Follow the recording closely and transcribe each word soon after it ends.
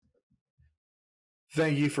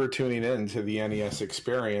Thank you for tuning in to the NES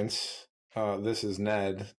Experience. This is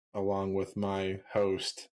Ned, along with my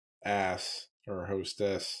host, Ass, or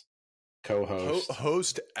hostess, co-host.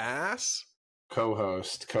 Host Ass?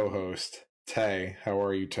 Co-host, Tay. How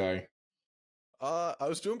are you, Tay? I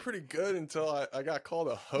was doing pretty good until I got called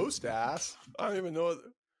a host ass. I don't even know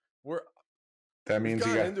what That we've means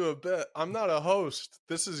you gotten got into a bit. I'm not a host.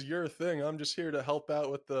 This is your thing. I'm just here to help out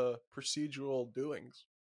with the procedural doings.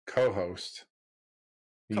 co-host.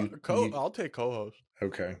 I'll take co-host.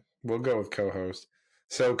 Okay, we'll go with co-host.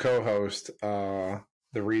 So, co-host, the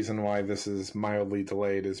reason why this is mildly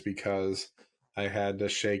delayed is because I had to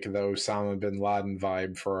shake the Osama bin Laden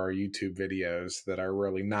vibe for our YouTube videos that are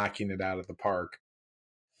really knocking it out of the park.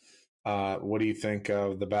 What do you think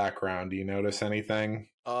of the background? Do you notice anything?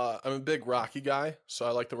 I'm a big Rocky guy, so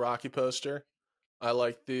I like the Rocky poster. I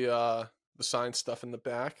like the sign stuff in the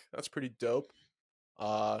back. That's pretty dope.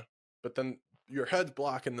 But then your head's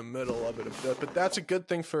blocking the middle of it a bit. But that's a good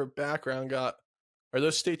thing for a background. Are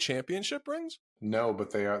those state championship rings? No,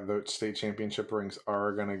 but the state championship rings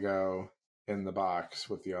are going to go in the box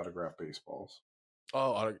with the autographed baseballs.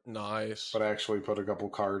 Oh, nice. But I actually put a couple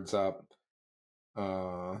cards up.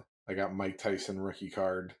 I got Mike Tyson rookie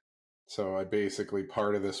card. So I basically,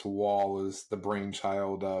 part of this wall is the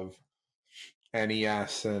brainchild of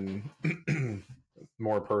NES and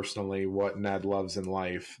more personally what Ned loves in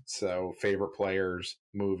life. So favorite players,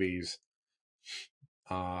 movies,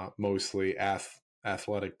 mostly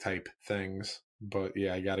athletic type things. But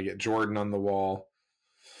yeah, I got to get Jordan on the wall.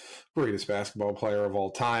 Greatest basketball player of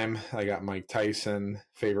all time. I got Mike Tyson.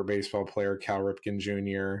 Favorite baseball player, Cal Ripken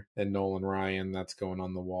Jr. and Nolan Ryan. That's going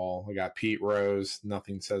on the wall. I got Pete Rose.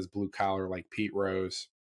 Nothing says blue collar like Pete Rose.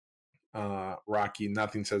 Rocky.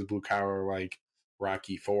 Nothing says blue collar like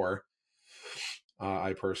Rocky 4.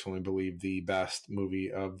 I personally believe the best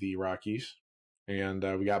movie of the Rockies. And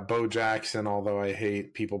we got Bo Jackson. Although I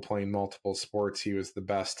hate people playing multiple sports, he was the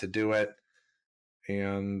best to do it.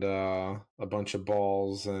 And a bunch of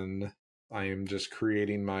balls, and I am just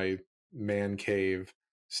creating my man cave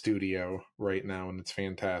studio right now, and it's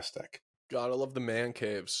fantastic. God, I love the man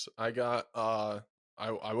caves. I got I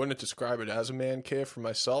wouldn't describe it as a man cave for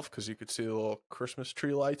myself because you could see the little Christmas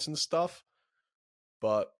tree lights and stuff,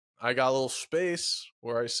 but I got a little space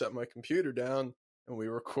where I set my computer down and we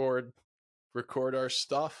record our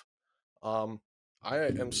stuff. I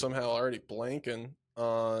am somehow already blanking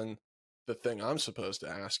on the thing I'm supposed to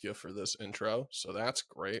ask you for this intro, so that's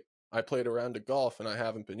great. I played a round of golf and I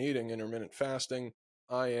haven't been eating, intermittent fasting.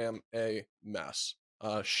 I am a mess.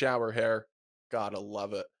 Shower hair, gotta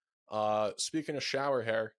love it. Speaking of shower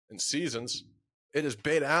hair and seasons, it is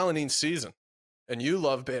beta-alanine season, and you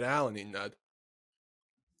love beta-alanine, Ned.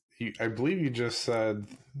 I believe you just said,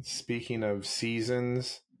 speaking of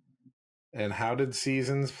seasons, and how did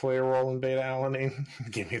seasons play a role in beta-alanine?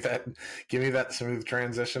 Give me that smooth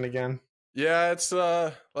transition again. Yeah, it's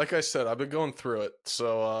like I said, I've been going through it.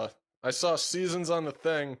 So I saw seasons on the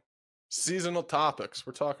thing. Seasonal topics.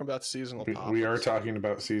 We're talking about seasonal topics. We are talking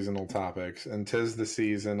about seasonal topics, and 'tis the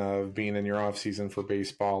season of being in your off season for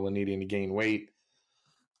baseball and needing to gain weight.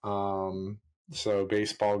 So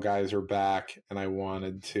baseball guys are back, and I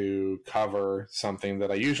wanted to cover something that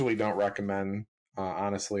I usually don't recommend,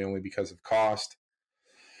 honestly, only because of cost.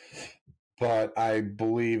 But I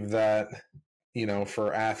believe that,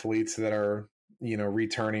 for athletes that are,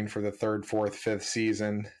 returning for the third, fourth, fifth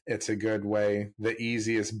season, it's a good way. The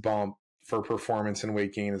easiest bump for performance and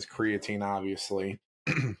weight gain is creatine, obviously.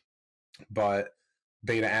 But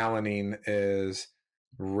beta-alanine is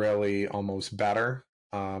really almost better.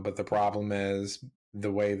 But the problem is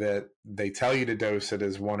the way that they tell you to dose it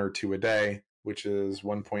is 1 or 2 a day, which is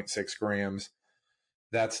 1.6 grams.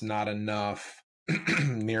 That's not enough,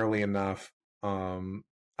 nearly enough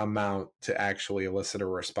amount to actually elicit a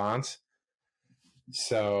response.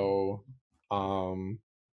 So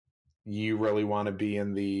you really want to be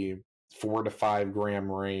in the 4 to 5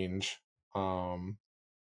 gram range. And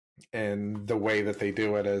the way that they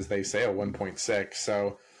do it is they say a 1.6.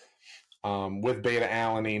 So with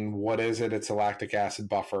beta-alanine, what is it? It's a lactic acid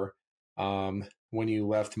buffer. When you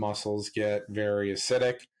lift, muscles get very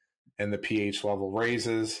acidic and the pH level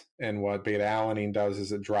raises. And what beta-alanine does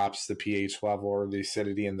is it drops the pH level or the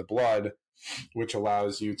acidity in the blood, which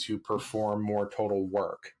allows you to perform more total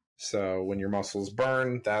work. So when your muscles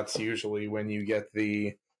burn, that's usually when you get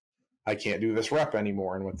the, I can't do this rep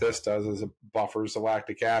anymore. And what this does is it buffers the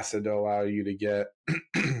lactic acid to allow you to get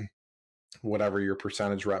whatever your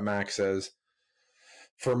percentage rep max is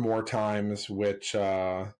for more times, which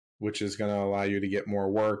is going to allow you to get more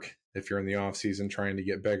work. If you're in the off season trying to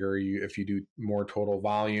get bigger, if you do more total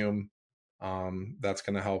volume, That's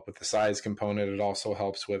going to help with the size component. It also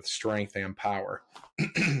helps with strength and power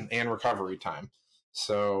and recovery time.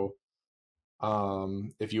 So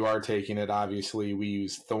if you are taking it, obviously we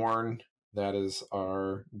use Thorn. That is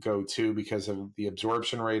our go-to because of the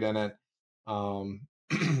absorption rate in it.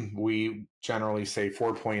 We generally say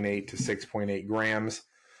 4.8 to 6.8 grams.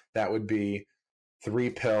 That would be 3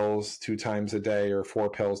 pills 2 times a day or 4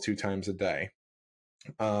 pills 2 times a day.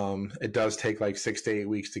 It does take like 6 to 8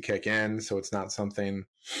 weeks to kick in, so it's not something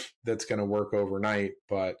that's going to work overnight,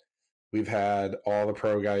 but we've had all the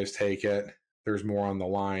pro guys take it. There's more on the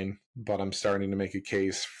line, but I'm starting to make a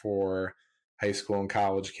case for high school and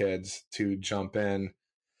college kids to jump in,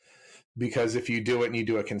 because if you do it and you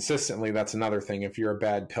do it consistently, that's another thing. If you're a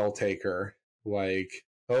bad pill taker, like,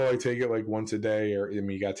 oh, I take it like once a day, or I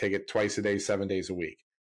mean, you got to take it twice a day, 7 days a week.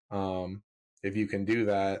 If you can do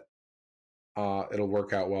that, it'll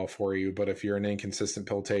work out well for you. But if you're an inconsistent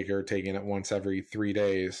pill taker, taking it once every 3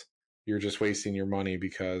 days, you're just wasting your money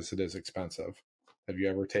because it is expensive. Have you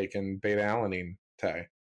ever taken beta-alanine, Tay?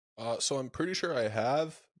 So I'm pretty sure I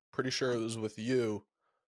have. Pretty sure it was with you.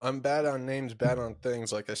 I'm bad on names, bad on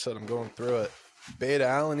things. Like I said, I'm going through it.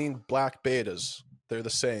 Beta-alanine, black betas. They're the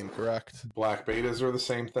same, correct? Black betas are the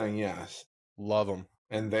same thing, yes. Love them.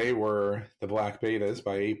 And they were, the black betas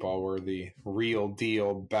by 8-Ball were the real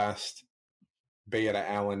deal best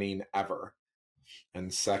beta-alanine ever.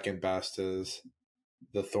 And second best is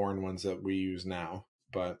the Thorn ones that we use now.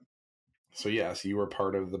 But, so yes, you were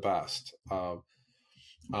part of the best.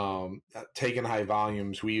 Taking high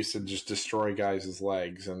volumes, we used to just destroy guys'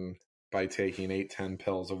 legs, and by taking 8-10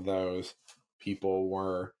 pills of those, people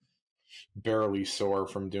were barely sore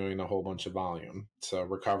from doing a whole bunch of volume. So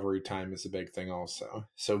recovery time is a big thing also.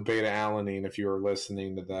 So beta-alanine, if you are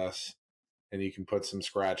listening to this and you can put some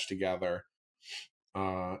scratch together,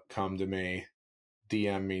 come to me,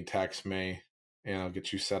 DM me, text me, and I'll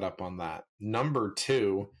get you set up on that. Number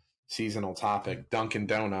 2, seasonal topic, Dunkin'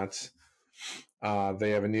 Donuts. They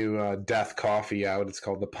have a new death coffee out. It's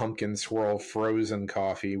called the Pumpkin Swirl Frozen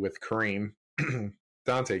Coffee with Cream.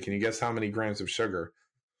 Dante, can you guess how many grams of sugar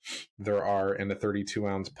there are in a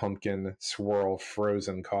 32-ounce Pumpkin Swirl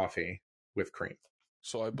Frozen Coffee with cream?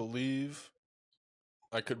 So I believe,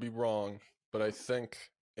 I could be wrong, but I think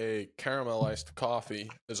a caramelized coffee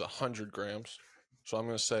is 100 grams. So I'm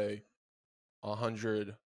going to say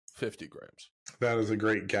 150 grams. That is a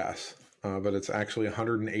great guess. But it's actually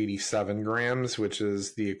 187 grams, which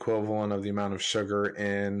is the equivalent of the amount of sugar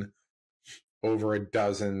in over a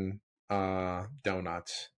dozen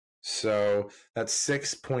donuts. So that's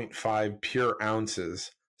 6.5 pure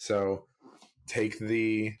ounces. So take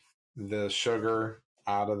the sugar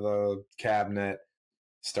out of the cabinet,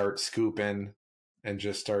 start scooping, and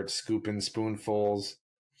just start scooping spoonfuls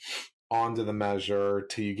onto the measure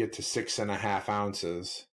till you get to 6.5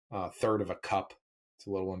 ounces, a third of a cup. It's a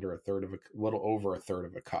little over a third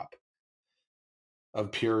of a cup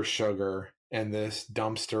of pure sugar, and this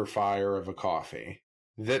dumpster fire of a coffee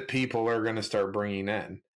that people are going to start bringing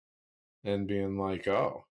in and being like,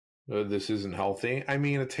 oh, this isn't healthy. I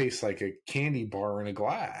mean, it tastes like a candy bar in a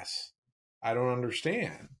glass. I don't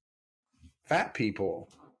understand. Fat people.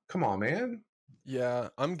 Come on, man. Yeah,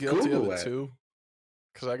 I'm guilty Google of it too,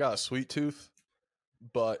 because I got a sweet tooth.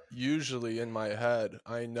 But usually in my head,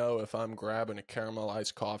 I know if I'm grabbing a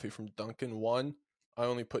caramelized coffee from Dunkin', I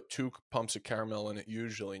only put 2 pumps of caramel in it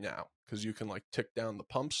usually now, because you can like tick down the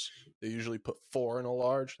pumps. They usually put 4 in a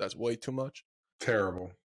large. That's way too much.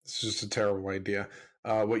 Terrible. It's just a terrible idea.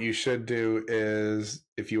 What you should do is,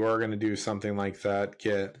 if you are going to do something like that,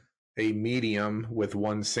 get a medium with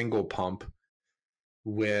 1 single pump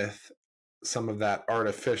with some of that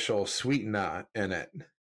artificial sweetener in it,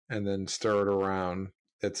 and then stir it around.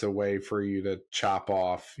 It's a way for you to chop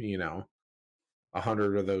off,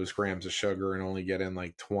 100 of those grams of sugar and only get in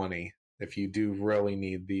like 20. If you do really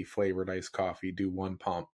need the flavored iced coffee, do 1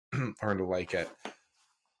 pump. Learn to like it.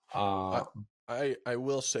 I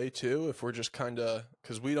will say too, if we're just kind of,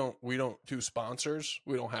 because we don't do sponsors,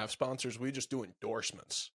 we don't have sponsors, we just do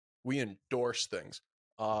endorsements. We endorse things.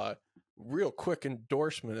 Real quick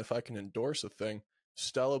endorsement, if I can endorse a thing,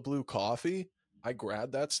 Stella Blue Coffee. I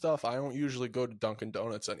grab that stuff. I don't usually go to Dunkin'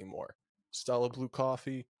 Donuts anymore. Stella Blue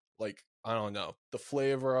Coffee, like, I don't know, the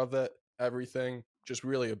flavor of it, everything, just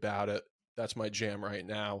really about it. That's my jam right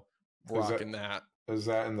now. Rocking that. Is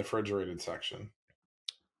that in the refrigerated section?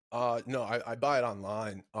 No, I buy it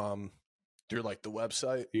online. Through like the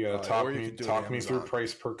website. You gotta talk me through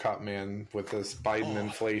price per cup, man. With this Biden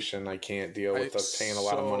inflation, I can't deal with paying a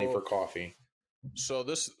lot of money for coffee. So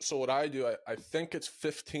what I do, I think it's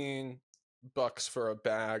 $15 for a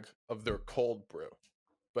bag of their cold brew.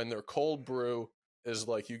 But in their cold brew is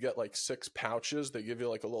like you get like 6 pouches. They give you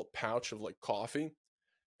like a little pouch of like coffee,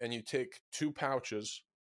 and you take 2 pouches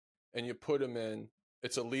and you put them in.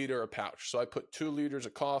 It's a liter a pouch. So I put 2 liters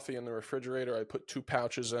of coffee in the refrigerator. I put 2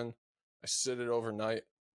 pouches in. I sit it overnight,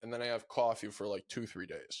 and then I have coffee for like 2-3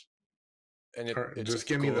 days. And it's just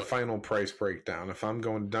give me the good. final price breakdown. If I'm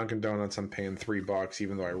going to Dunkin' Donuts, I'm paying $3,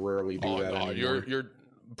 even though I rarely do that anymore. You're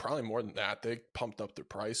probably more than that. They pumped up their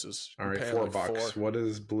prices. All right, $4. Like what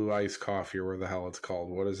is Blue Ice Coffee, or where the hell it's called?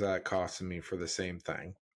 What is that costing me for the same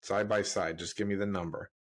thing? Side by side, just give me the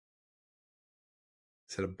number.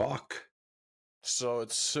 Is it $1? So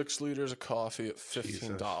it's 6 liters of coffee at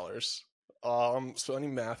 $15. So any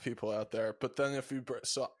math people out there, but then if you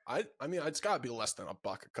I mean it's got to be less than $1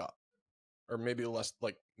 a cup, or maybe less,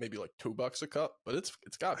 like maybe like $2 a cup, but it's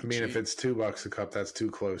got to be cheap. If it's $2 a cup, that's too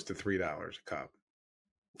close to $3 a cup.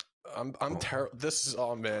 I'm terrible. This is,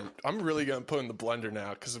 oh man, I'm really gonna put in the blender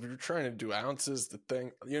now, because if you're trying to do ounces, the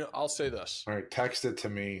thing, I'll say this. All right, text it to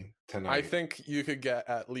me tonight. I think you could get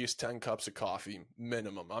at least 10 cups of coffee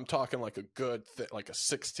minimum. I'm talking like a good, like a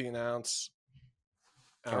 16 ounces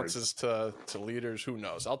to liters. Who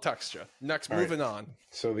knows? I'll text you. Next, moving on.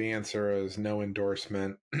 So the answer is no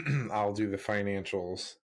endorsement. I'll do the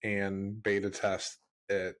financials and beta test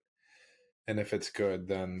it, and if it's good,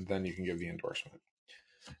 then you can give the endorsement.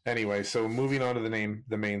 Anyway, so moving on to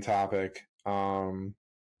the main topic.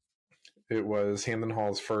 It was Hampton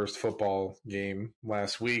Hall's first football game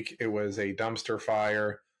last week. It was a dumpster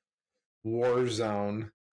fire, war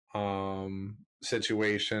zone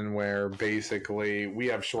situation where basically we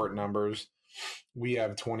have short numbers. We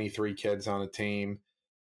have 23 kids on a team.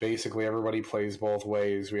 Basically, everybody plays both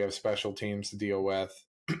ways. We have special teams to deal with.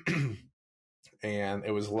 And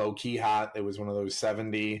it was low-key hot. It was one of those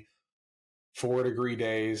 74-degree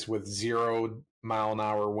days with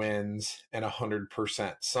 0-mile-an-hour winds and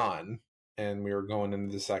 100% sun. And we were going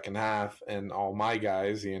into the second half, and all my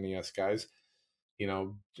guys, the NES guys,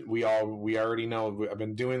 we already know. I've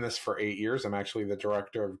been doing this for 8 years. I'm actually the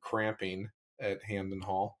director of cramping at Hampton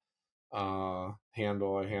Hall. I handle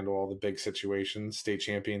all the big situations. State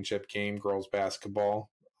championship game, girls basketball.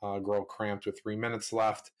 Girl cramped with 3 minutes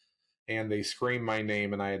left, and they screamed my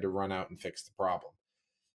name, and I had to run out and fix the problem.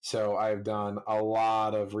 So I've done a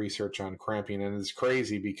lot of research on cramping, and it's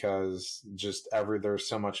crazy because there's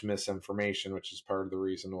so much misinformation, which is part of the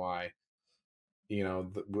reason why,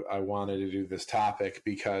 I wanted to do this topic,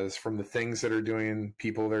 because from the things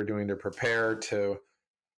people they're doing to prepare, to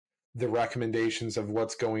the recommendations of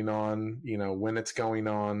what's going on, when it's going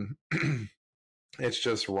on, it's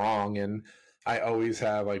just wrong. And I always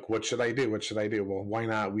have like, what should I do? What should I do? Well, why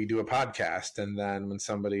not? We do a podcast. And then when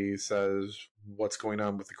somebody says what's going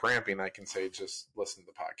on with the cramping, I can say, just listen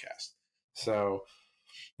to the podcast. So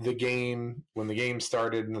when the game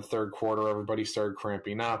started in the third quarter, everybody started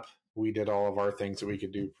cramping up. We did all of our things that we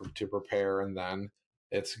could do to prepare. And then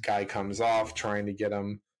guy comes off, trying to get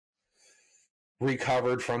him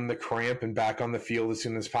recovered from the cramp and back on the field as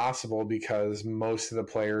soon as possible, because most of the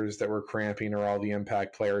players that were cramping are all the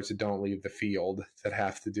impact players that don't leave the field, that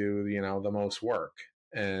have to do, the most work.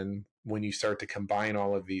 And when you start to combine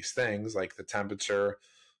all of these things, like the temperature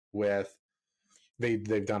with,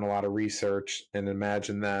 they've done a lot of research, and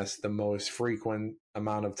imagine this, the most frequent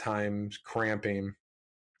amount of times cramping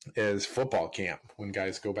is football camp, when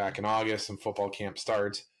guys go back in August and football camp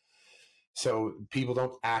starts. So people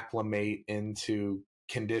don't acclimate into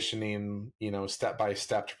conditioning, step by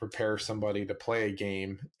step to prepare somebody to play a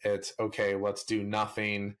game. It's okay, let's do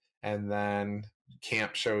nothing, and then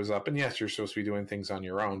camp shows up. And yes, you're supposed to be doing things on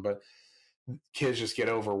your own, but kids just get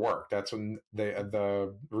overworked. That's when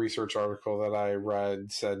the research article that I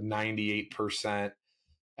read said 98%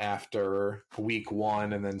 after week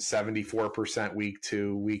 1, and then 74% week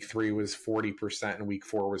 2, week 3 was 40%, and week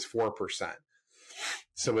 4 was 4%.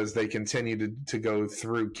 So as they continue to go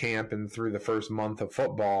through camp and through the first month of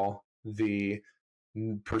football, the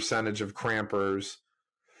percentage of crampers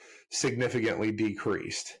significantly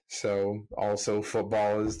decreased. So also,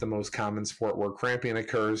 football is the most common sport where cramping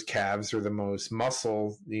occurs. Calves are the most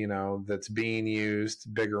muscle, that's being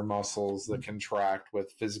used, bigger muscles that contract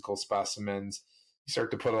with physical specimens. You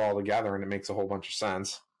start to put it all together, and it makes a whole bunch of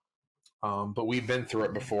sense. But we've been through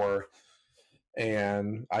it before.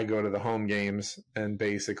 And I go to the home games and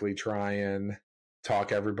basically try and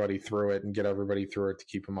talk everybody through it and get everybody through it to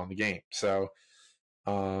keep them on the game. So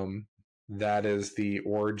that is the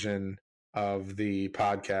origin of the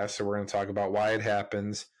podcast. So we're going to talk about why it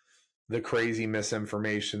happens, the crazy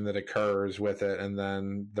misinformation that occurs with it, and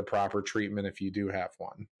then the proper treatment if you do have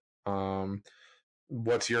one.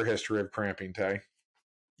 What's your history of cramping, Tay?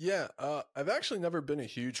 Yeah, I've actually never been a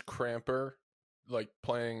huge cramper, like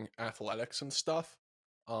playing athletics and stuff.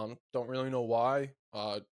 Don't really know why.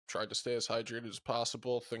 Tried to stay as hydrated as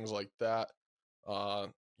possible, things like that. Uh,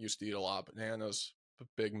 Used to eat a lot of bananas.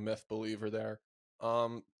 Big myth believer there.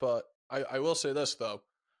 But I will say this though,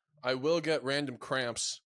 I will get random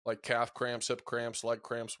cramps, like calf cramps, hip cramps, leg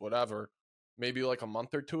cramps, whatever. Maybe like a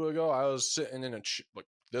month or two ago, I was sitting in like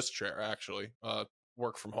this chair actually,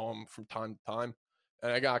 work from home from time to time,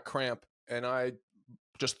 and I got a cramp, and I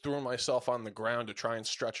just threw myself on the ground to try and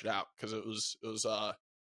stretch it out because it was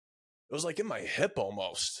like in my hip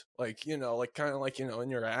almost, like like kind of like in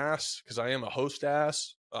your ass because I am a host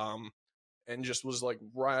ass, and just was like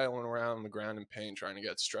riling around on the ground in pain trying to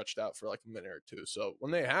get stretched out for like a minute or two. So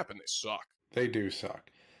when they happen, they suck. They do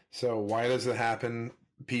suck. So why does it happen?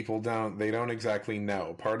 They don't exactly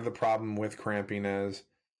know. Part of the problem with cramping is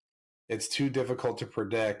it's too difficult to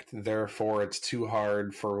predict. Therefore, it's too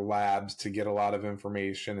hard for labs to get a lot of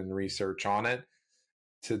information and research on it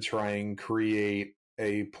to try and create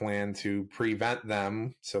a plan to prevent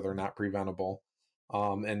them so they're not preventable,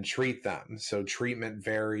 and treat them. So treatment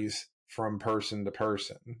varies from person to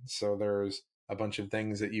person. So there's a bunch of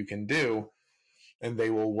things that you can do, and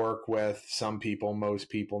they will work with some people, most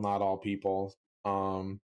people, not all people.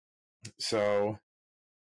 So,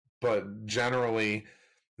 but generally,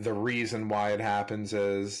 the reason why it happens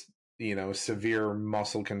is, severe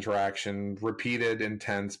muscle contraction, repeated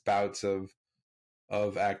intense bouts of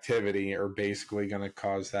activity are basically going to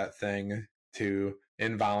cause that thing to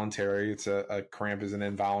involuntary. It's a cramp is an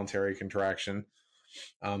involuntary contraction,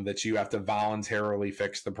 that you have to voluntarily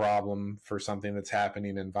fix the problem for something that's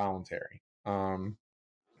happening involuntary.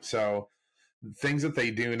 So things that they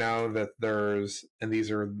do know that there's, and these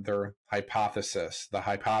are their hypothesis. The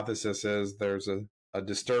hypothesis is there's a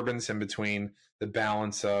disturbance in between the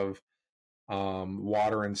balance of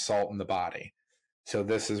water and salt in the body. So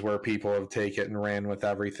this is where people have taken and ran with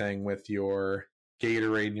everything with your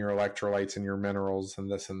Gatorade and your electrolytes and your minerals and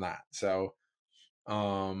this and that. So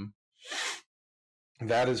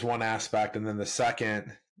that is one aspect. And then the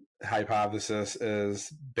second hypothesis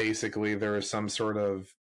is basically there is some sort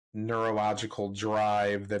of neurological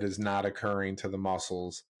drive that is not occurring to the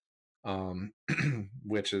muscles,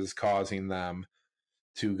 which is causing them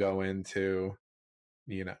to go into,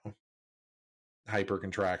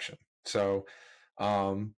 hypercontraction. So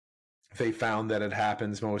they found that it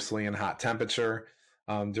happens mostly in hot temperature,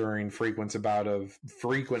 during frequent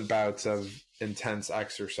bouts of intense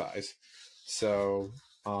exercise. So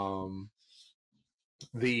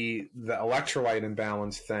the electrolyte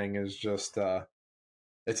imbalance thing is just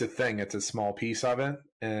it's a thing. It's a small piece of it,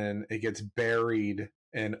 and it gets buried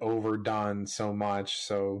and overdone so much.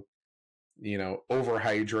 So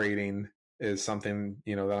overhydrating is something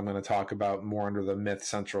that I'm going to talk about more under the myth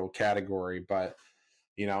central category, but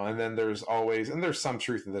and then there's some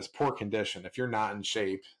truth in this: poor condition. If you're not in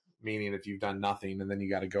shape, meaning if you've done nothing and then you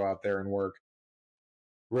got to go out there and work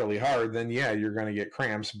really hard, then yeah, you're going to get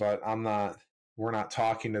cramps. But we're not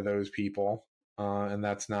talking to those people, and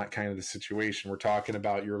that's not kind of the situation. We're talking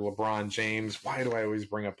about your LeBron James. Why do I always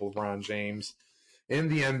bring up LeBron James in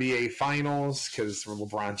the NBA Finals? Because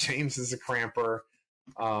LeBron James is a cramper.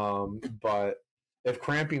 But if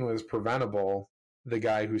cramping was preventable, the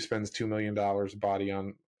guy who spends $2 million or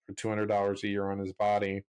 $200 a year on his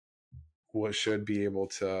body should be able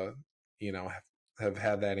to, have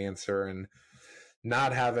had that answer and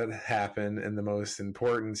not have it happen in the most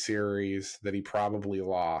important series that he probably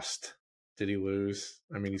lost. Did he lose?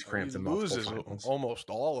 I mean, he's cramped in multiple finals.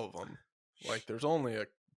 Almost all of them. Like, there's only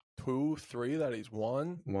 2, 3 that he's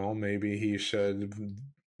won. Well, maybe he should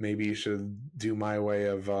do my way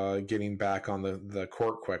of getting back on the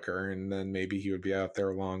court quicker, and then maybe he would be out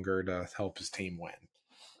there longer to help his team win.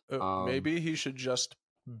 Maybe he should just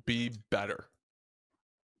be better.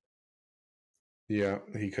 Yeah,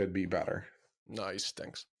 he could be better. No, he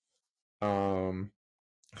stinks.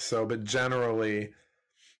 But generally,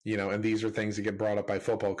 and these are things that get brought up by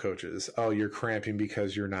football coaches. Oh, you're cramping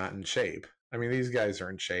because you're not in shape. I mean, these guys are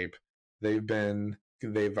in shape.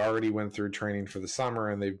 They've already went through training for the summer,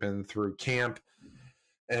 and they've been through camp,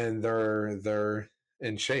 and they're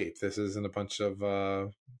in shape. This isn't a bunch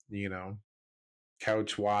of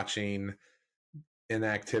couch watching,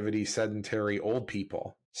 inactivity, sedentary old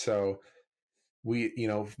people. So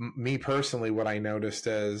me personally, what I noticed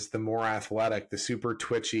is the more athletic, the super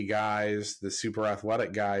twitchy guys, the super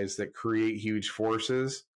athletic guys that create huge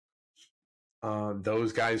forces,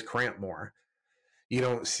 those guys cramp more. You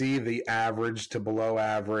don't see the average to below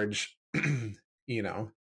average,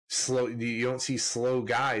 slow. You don't see slow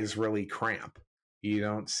guys really cramp. You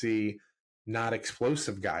don't see not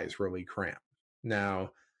explosive guys really cramp.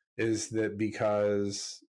 Now, is that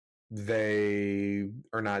because they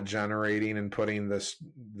are not generating and putting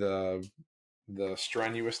the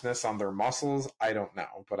strenuousness on their muscles? I don't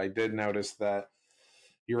know, but I did notice that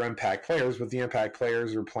your impact players, but the impact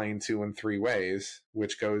players are playing 2 and 3 ways,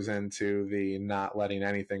 which goes into the not letting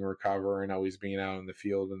anything recover and always being out in the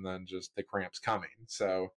field, and then just the cramps coming.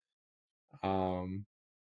 So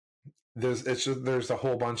there's a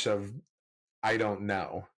whole bunch of I don't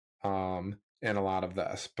know in a lot of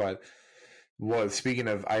this. But speaking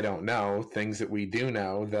of I don't know, things that we do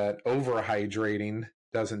know, that overhydrating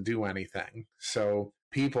doesn't do anything. So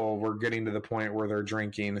people were getting to the point where they're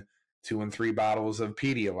drinking 2 and 3 bottles of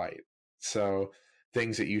Pedialyte. So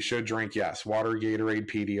things that you should drink, yes, water, Gatorade,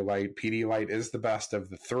 Pedialyte. Pedialyte is the best of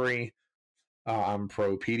the 3. I'm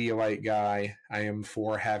pro Pedialyte guy. I am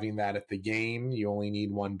for having that at the game. You only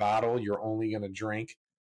need 1 bottle. You're only going to drink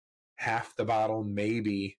half the bottle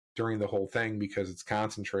maybe during the whole thing because it's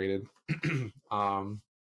concentrated.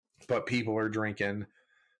 But people are drinking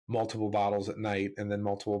multiple bottles at night and then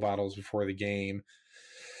multiple bottles before the game.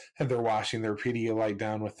 And they're washing their Pedialyte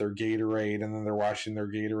down with their Gatorade, and then they're washing their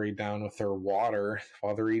Gatorade down with their water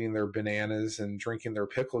while they're eating their bananas and drinking their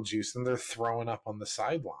pickle juice, and they're throwing up on the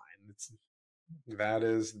sideline. That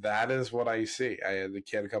is what I see. I had a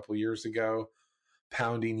kid a couple of years ago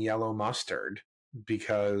pounding yellow mustard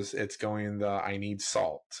because it's going the I need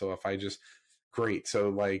salt. So if I just great. So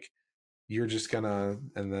like you're just gonna,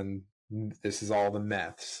 and then this is all the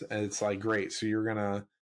myths. And it's like great. So you're gonna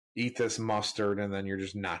eat this mustard and then you're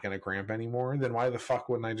just not gonna cramp anymore. Then why the fuck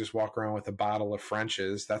wouldn't I just walk around with a bottle of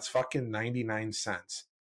French's? That's fucking 99 cents.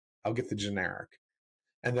 I'll get the generic.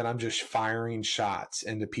 And then I'm just firing shots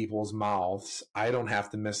into people's mouths. I don't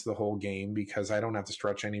have to miss the whole game because I don't have to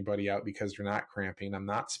stretch anybody out because they're not cramping. I'm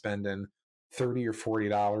not spending $30 or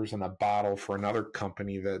 $40 on a bottle for another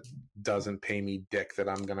company that doesn't pay me dick that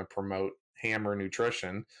I'm going to promote Hammer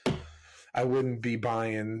Nutrition. I wouldn't be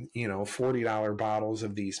buying, $40 bottles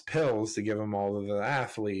of these pills to give them all to the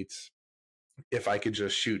athletes if I could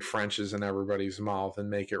just shoot French's in everybody's mouth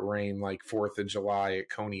and make it rain like 4th of July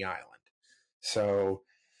at Coney Island. So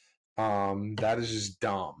that is just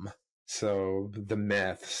dumb. So the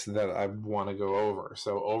myths that I want to go over.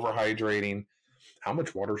 So overhydrating, how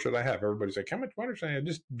much water should I have? Everybody's like, how much water should I have?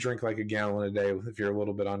 Just drink like a gallon a day. If you're a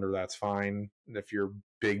little bit under, that's fine. If you're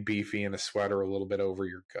big, beefy, in a sweater, a little bit over,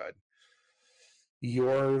 you're good.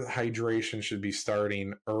 Your hydration should be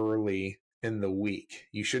starting early in the week.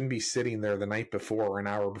 You shouldn't be sitting there the night before or an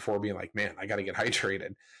hour before being like, man, I got to get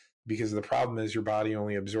hydrated. Because the problem is your body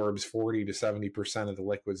only absorbs 40 to 70% of the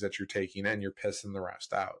liquids that you're taking in. You're pissing the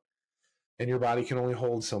rest out. And your body can only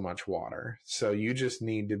hold so much water. So you just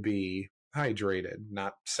need to be hydrated,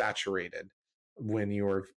 not saturated when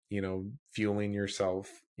you're, fueling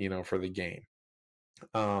yourself, for the game.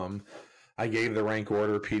 I gave the rank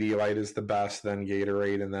order. Pedialyte is the best, then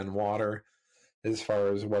Gatorade, and then water. As far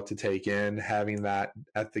as what to take in, having that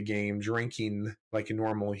at the game, drinking like a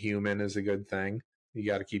normal human is a good thing. You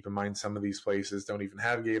got to keep in mind some of these places don't even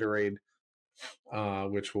have Gatorade,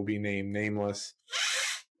 which will be named nameless.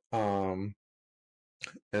 And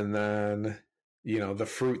then, the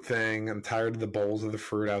fruit thing. I'm tired of the bowls of the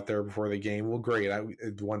fruit out there before the game. Well, great.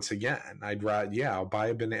 Once again, I'd rather, I'll buy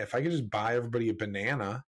a banana. If I could just buy everybody a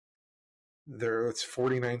banana, it's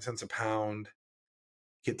 49 cents a pound.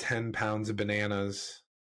 Get 10 pounds of bananas.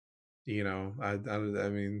 I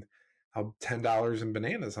mean, $10 in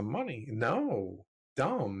bananas. I'm money. No.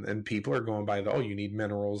 Dumb. And people are going by you need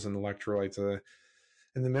minerals and electrolytes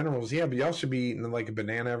and the minerals, but you also should be eating like a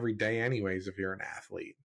banana every day anyways if you're an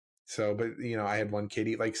athlete. So, but I had one kid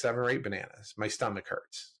eat like 7 or 8 bananas. My stomach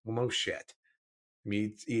hurts. Well, no shit. I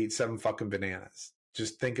mean, eat 7 fucking bananas.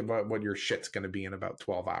 Just think about what your shit's going to be in about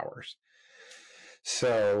 12 hours.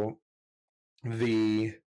 So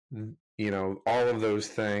all of those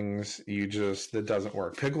things, that doesn't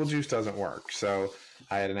work. Pickle juice doesn't work. So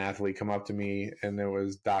I had an athlete come up to me, and it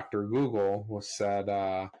was Dr. Google said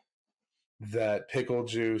that pickle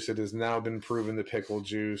juice, it has now been proven that pickle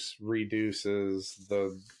juice reduces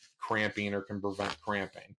the cramping or can prevent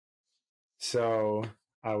cramping. So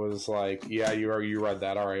I was like, yeah, you read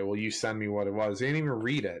that. All right, well, you send me what it was. I didn't even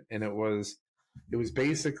read it. And it was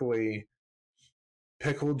basically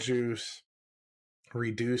pickle juice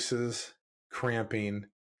reduces cramping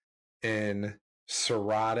in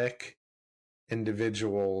cirrhotic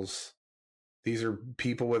individuals. These are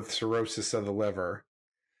people with cirrhosis of the liver.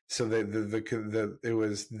 So they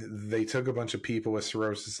took a bunch of people with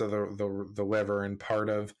cirrhosis of the liver, and part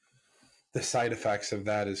of the side effects of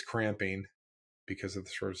that is cramping because of the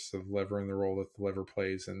cirrhosis of the liver and the role that the liver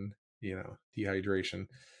plays in dehydration,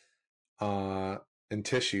 and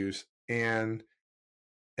tissues. And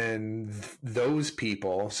those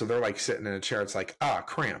people, so they're like sitting in a chair, it's like,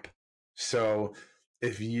 cramp. So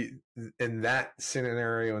if you, in that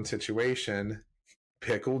scenario and situation,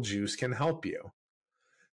 pickle juice can help you.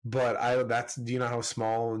 But do you know how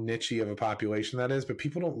small, nichey of a population that is? But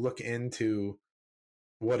people don't look into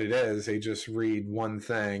what it is. They just read one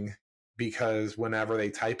thing, because whenever they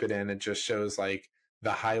type it in, it just shows like the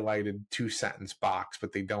highlighted 2-sentence box,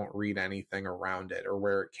 but they don't read anything around it or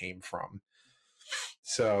where it came from.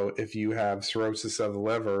 So if you have cirrhosis of the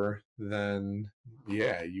liver, then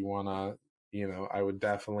yeah, you want to, I would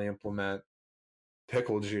definitely implement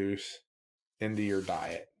pickle juice into your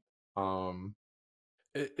diet.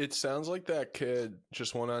 It sounds like that kid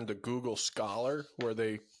just went on to Google Scholar, where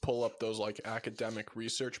they pull up those like academic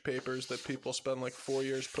research papers that people spend like 4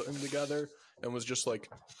 years putting together, and was just like,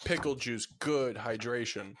 pickle juice, good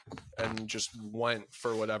hydration, and just went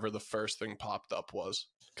for whatever the first thing popped up was.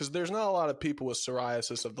 Because there's not a lot of people with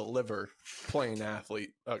psoriasis of the liver playing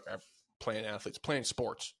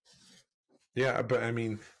sports. Yeah, but I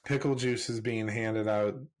mean, pickle juice is being handed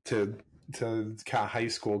out to high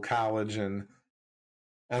school, college, and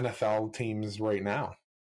NFL teams right now.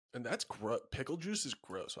 And that's gross. Pickle juice is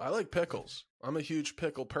gross. I like pickles. I'm a huge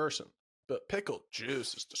pickle person, but pickle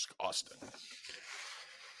juice is disgusting.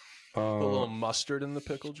 Put a little mustard in the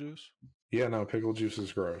pickle juice. Yeah, no, pickle juice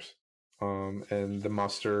is gross. And the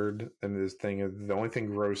mustard and this thing, the only thing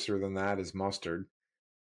grosser than that is mustard.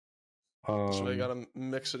 So you got to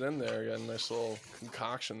mix it in there. You got a nice little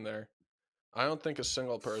concoction there. I don't think a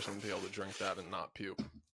single person would be able to drink that and not puke.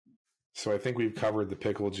 So I think we've covered the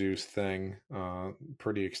pickle juice thing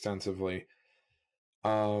pretty extensively.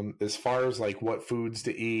 As far as like what foods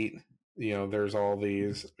to eat, there's all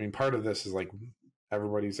these. I mean, part of this is like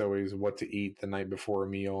everybody's always what to eat the night before a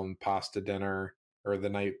meal and pasta dinner, or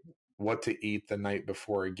what to eat the night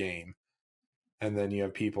before a game. And then you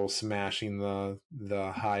have people smashing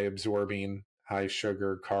the high absorbing, high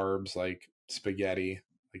sugar carbs like spaghetti,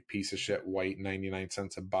 like piece of shit white 99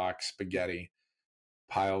 cents a box spaghetti,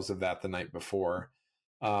 piles of that the night before.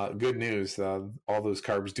 Good news, all those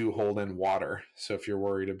carbs do hold in water. So if you're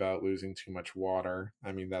worried about losing too much water,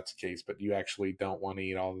 I mean, that's the case, but you actually don't want to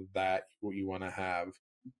eat all of that. What you want to have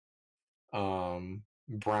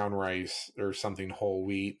brown rice or something whole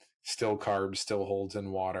wheat, still carbs, still holds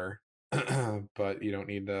in water. But you don't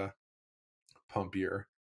need to pump your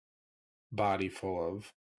body full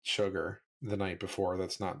of sugar the night before.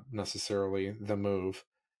 That's not necessarily the move.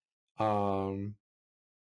 When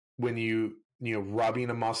rubbing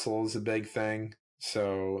a muscle is a big thing.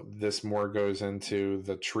 So this more goes into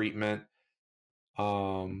the treatment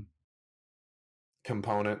component.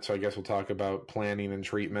 So I guess we'll talk about planning and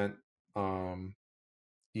treatment.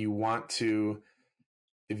 You want to,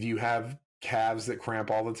 if you have calves that cramp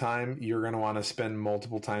all the time, you're going to want to spend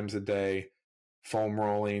multiple times a day foam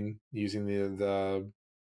rolling, using the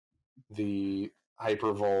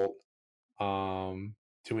hypervolt,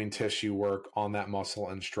 doing tissue work on that muscle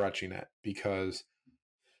and stretching it, because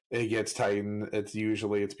it gets tightened.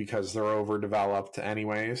 It's because they're overdeveloped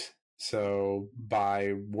anyways. So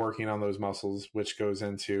by working on those muscles, which goes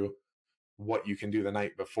into what you can do the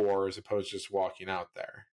night before as opposed to just walking out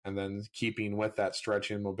there, and then keeping with that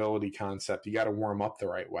stretching and mobility concept, you got to warm up the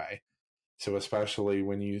right way. So especially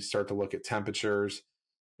when you start to look at temperatures,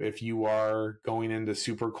 if you are going into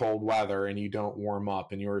super cold weather and you don't warm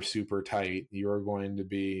up and you're super tight, you're going to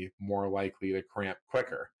be more likely to cramp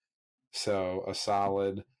quicker. So a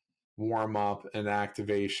solid warm up and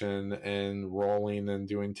activation and rolling and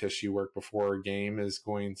doing tissue work before a game is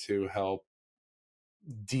going to help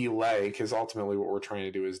delay, because ultimately what we're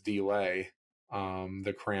trying to do is delay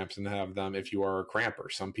the cramps and have them, if you are a cramper.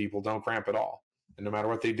 Some people don't cramp at all, and no matter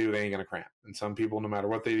what they do, they ain't going to cramp. And some people, no matter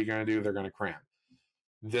what they're going to do, they're going to cramp.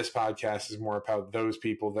 This podcast is more about those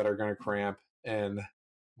people that are going to cramp, and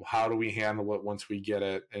how do we handle it once we get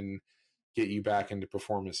it and get you back into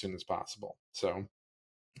performance as soon as possible. So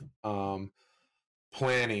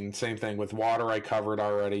planning, same thing with water. I covered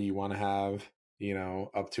already. You want to have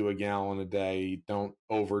up to a gallon a day. Don't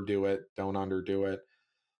overdo it. Don't underdo it.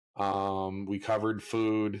 We covered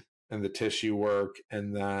food and the tissue work.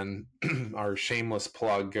 And then our shameless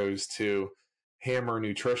plug goes to Hammer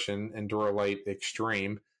Nutrition and Duralite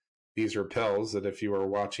Extreme. These are pills that if you are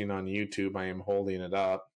watching on YouTube, I am holding it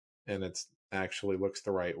up and it's actually looks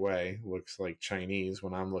the right way. Looks like Chinese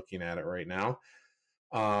when I'm looking at it right now.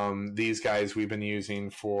 These guys we've been using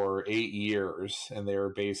for 8 years, and they're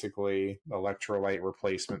basically electrolyte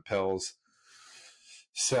replacement pills.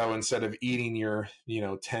 So instead of eating your,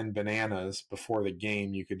 10 bananas before the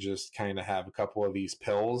game, you could just kind of have a couple of these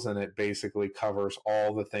pills, and it basically covers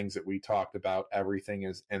all the things that we talked about. Everything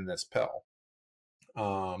is in this pill.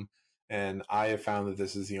 And I have found that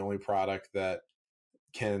this is the only product that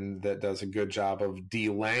does a good job of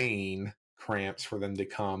delaying cramps for them to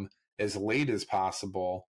come as late as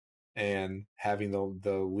possible and having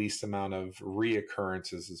the least amount of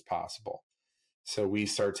reoccurrences as possible. So we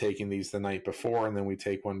start taking these the night before, and then we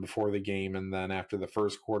take one before the game, and then after the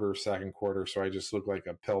first quarter, second quarter. So I just look like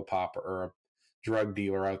a pill popper or a drug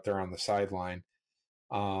dealer out there on the sideline.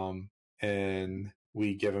 And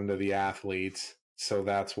we give them to the athletes. So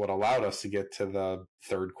that's what allowed us to get to the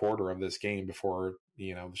third quarter of this game before,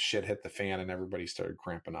 shit hit the fan and everybody started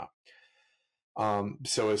cramping up.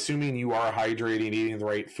 So assuming you are hydrating, eating the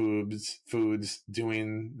right foods,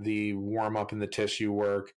 doing the warm up and the tissue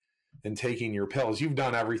work, and taking your pills, you've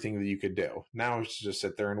done everything that you could do. Now it's just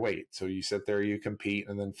sit there and wait. So you sit there, you compete,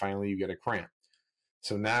 and then finally you get a cramp.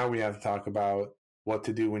 So now we have to talk about what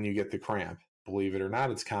to do when you get the cramp. Believe it or not,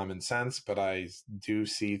 it's common sense, but I do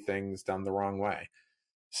see things done the wrong way.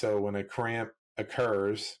 So when a cramp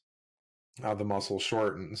occurs, the muscle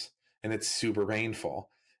shortens, and it's super painful.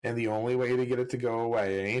 And the only way to get it to go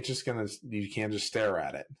away, it ain't just you can't just stare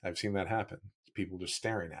at it. I've seen that happen. People just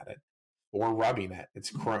staring at it or rubbing it.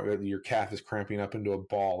 Your calf is cramping up into a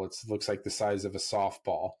ball. It looks like the size of a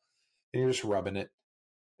softball, and you're just rubbing it.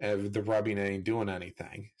 The rubbing ain't doing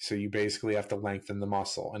anything. So you basically have to lengthen the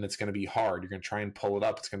muscle, and it's going to be hard. You're going to try and pull it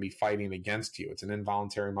up. It's going to be fighting against you. It's an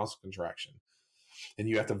involuntary muscle contraction, and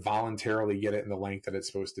you have to voluntarily get it in the length that it's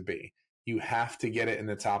supposed to be. You have to get it in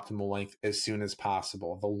its optimal length as soon as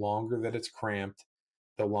possible. The longer that it's cramped,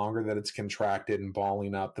 the longer that it's contracted and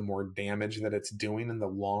balling up, the more damage that it's doing, and the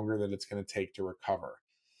longer that it's going to take to recover.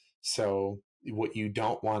 So what you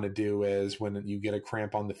don't want to do is when you get a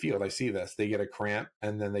cramp on the field, I see this, they get a cramp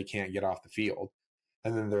and then they can't get off the field.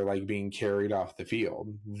 And then they're like being carried off the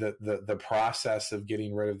field. The process of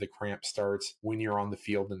getting rid of the cramp starts when you're on the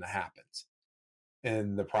field and it happens.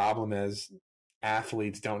 And the problem is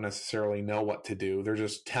athletes don't necessarily know what to do. They're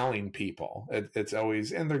just telling people. It's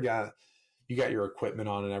always, and you got your equipment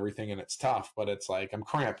on and everything, and it's tough, but it's like, I'm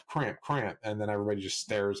cramp. And then everybody just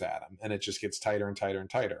stares at them, and it just gets tighter and tighter and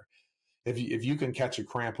tighter. If you can catch a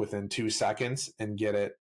cramp within 2 seconds and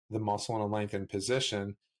get the muscle in a lengthened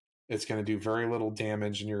position, it's going to do very little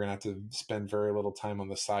damage, and you're going to have to spend very little time on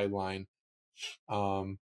the sideline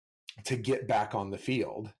to get back on the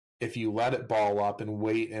field. If you let it ball up and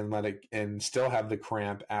wait and let it and still have the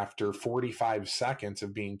cramp after 45 seconds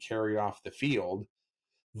of being carried off the field,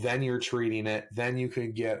 then you're treating it. Then you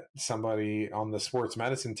could get somebody on the sports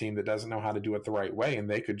medicine team that doesn't know how to do it the right way, and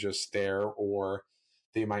they could just stare, or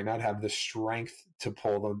they might not have the strength to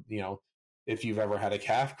pull them. If you've ever had a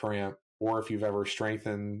calf cramp, or if you've ever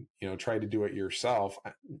strengthened, tried to do it yourself.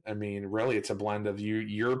 I mean, really, it's a blend of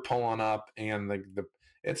you're pulling up, and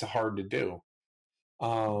it's hard to do.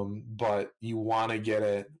 But you want to get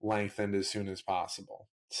it lengthened as soon as possible.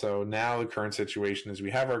 So now the current situation is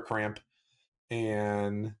we have our cramp,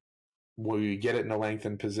 and we get it in a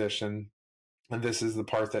lengthened position. And this is the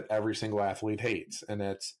part that every single athlete hates. And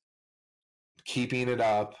it's keeping it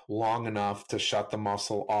up long enough to shut the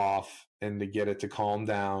muscle off and to get it to calm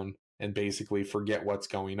down and basically forget what's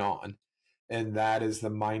going on. And that is the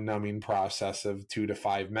mind-numbing process of 2 to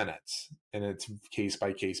 5 minutes. And it's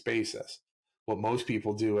case-by-case basis. What most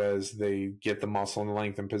people do is they get the muscle in the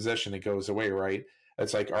lengthened position. It goes away, right?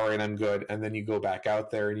 It's like, all right, I'm good. And then you go back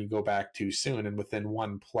out there and you go back too soon. And within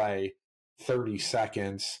one play, 30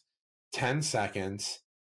 seconds, 10 seconds,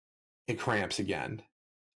 it cramps again.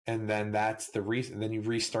 And then that's the reason. Then you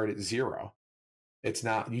restart at 0. It's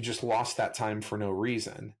not, you just lost that time for no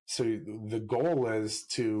reason. So the goal is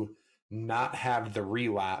to not have the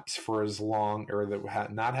relapse for as long, or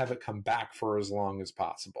not have it come back for as long as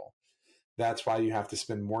possible. That's why you have to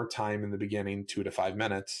spend more time in the beginning, 2 to 5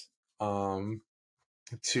 minutes,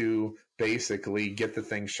 to basically get the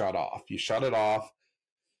thing shut off. You shut it off.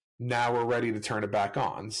 Now we're ready to turn it back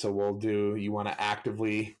on. So you want to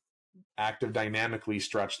active dynamically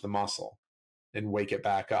stretch the muscle and wake it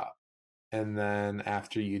back up. And then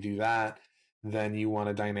after you do that, then you want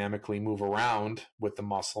to dynamically move around with the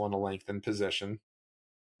muscle in a lengthened position.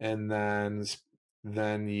 And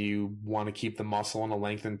then you want to keep the muscle in a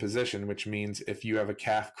lengthened position, which means if you have a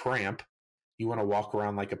calf cramp, you want to walk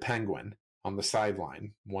around like a penguin on the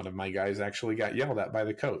sideline. One of my guys actually got yelled at by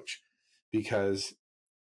the coach because,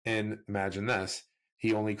 and imagine this,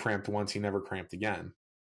 he only cramped once, he never cramped again.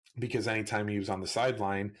 Because anytime he was on the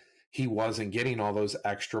sideline, he wasn't getting all those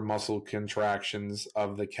extra muscle contractions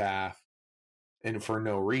of the calf and for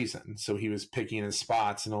no reason. So he was picking his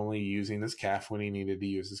spots and only using his calf when he needed to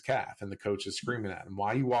use his calf. And the coach is screaming at him,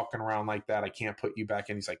 "Why are you walking around like that? I can't put you back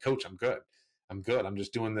in." He's like, "Coach, I'm good. I'm good. I'm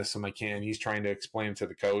just doing this so I can." He's trying to explain to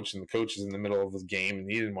the coach, and the coach is in the middle of the game and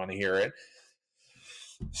he didn't want to hear it.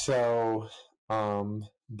 So,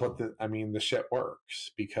 but the shit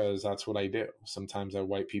works because that's what I do. Sometimes I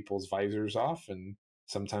wipe people's visors off, and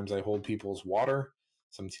sometimes I hold people's water.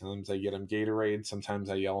 Sometimes I get them Gatorade. Sometimes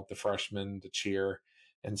I yell at the freshmen to cheer.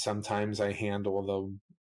 And sometimes I handle the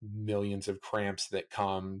millions of cramps that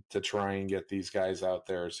come to try and get these guys out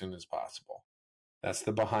there as soon as possible. That's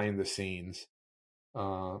the behind the scenes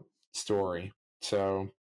story. So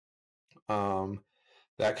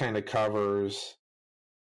that kind of covers.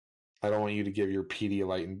 I don't want you to give your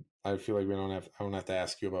Pedialyte, and I feel like I don't have to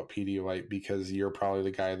ask you about Pedialyte because you're probably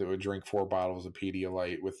the guy that would drink 4 bottles of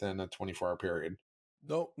Pedialyte within a 24-hour period.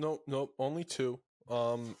 Nope. Only 2.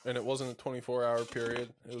 And it wasn't a 24-hour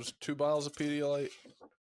period. It was 2 bottles of Pedialyte,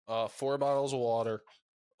 4 bottles of water,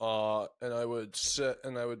 and I would sit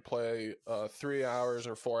and I would play 3 hours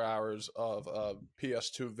or 4 hours of a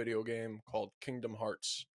PS2 video game called Kingdom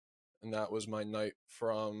Hearts, and that was my night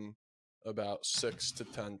from about 6 to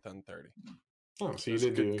 10:30. Oh, so you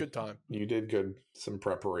did good time. You did good. Some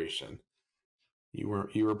preparation. You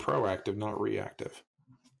were proactive, not reactive.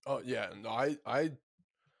 Oh yeah, no, I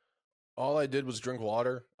all I did was drink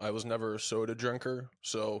water. I was never a soda drinker,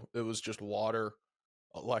 so it was just water,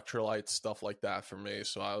 electrolytes, stuff like that for me.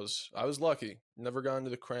 So I was lucky. Never got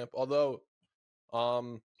into the cramp. Although,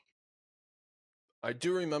 I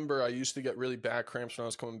do remember I used to get really bad cramps when I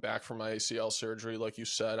was coming back from my ACL surgery. Like you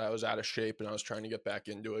said, I was out of shape and I was trying to get back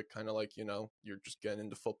into it. Kind of like, you're just getting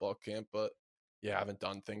into football camp, but you haven't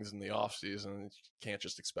done things in the off season. You can't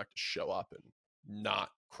just expect to show up and not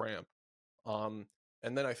cramp.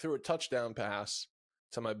 And then I threw a touchdown pass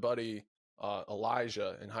to my buddy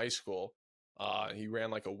Elijah in high school. He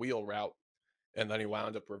ran like a wheel route, and then he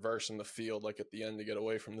wound up reversing the field like at the end to get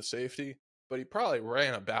away from the safety. But he probably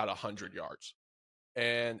ran about 100 yards.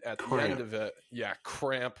 And at the end of it,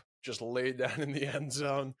 cramp, just laid down in the end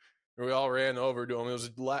zone. And we all ran over to him. It was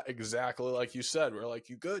exactly like you said. We're like,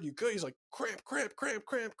 "You good? You good?" He's like, "Cramp, cramp, cramp,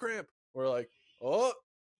 cramp, cramp." We're like, "Oh."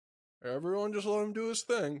 Everyone just let him do his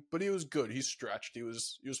thing, but he was good. He stretched. He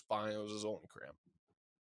was fine. It was his only cramp.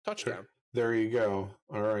 Touchdown. There you go.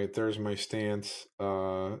 All right, there's my stance.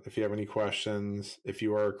 If you have any questions, if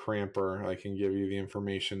you are a cramper, I can give you the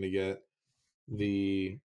information to get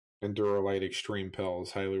the Endurolite Extreme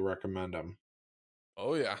pills. Highly recommend them.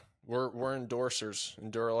 Oh yeah, we're endorsers.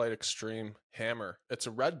 Endurolite Extreme Hammer. It's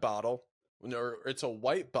a red bottle, or it's a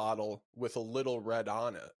white bottle with a little red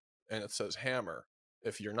on it, and it says Hammer.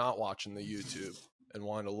 If you're not watching the YouTube and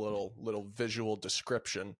want a little visual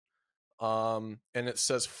description, and it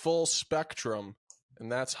says full spectrum,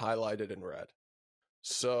 and that's highlighted in red.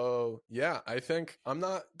 So yeah, I think I'm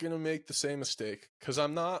not gonna make the same mistake because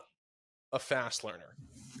I'm not a fast learner.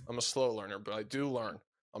 I'm a slow learner, but I do learn.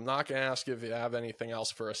 I'm not gonna ask if you have anything else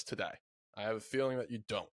for us today. I have a feeling that you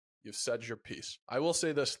don't. You've said your piece. I will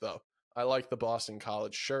say this though. I like the Boston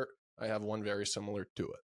College shirt. I have one very similar to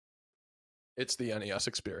it. It's the NES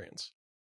experience.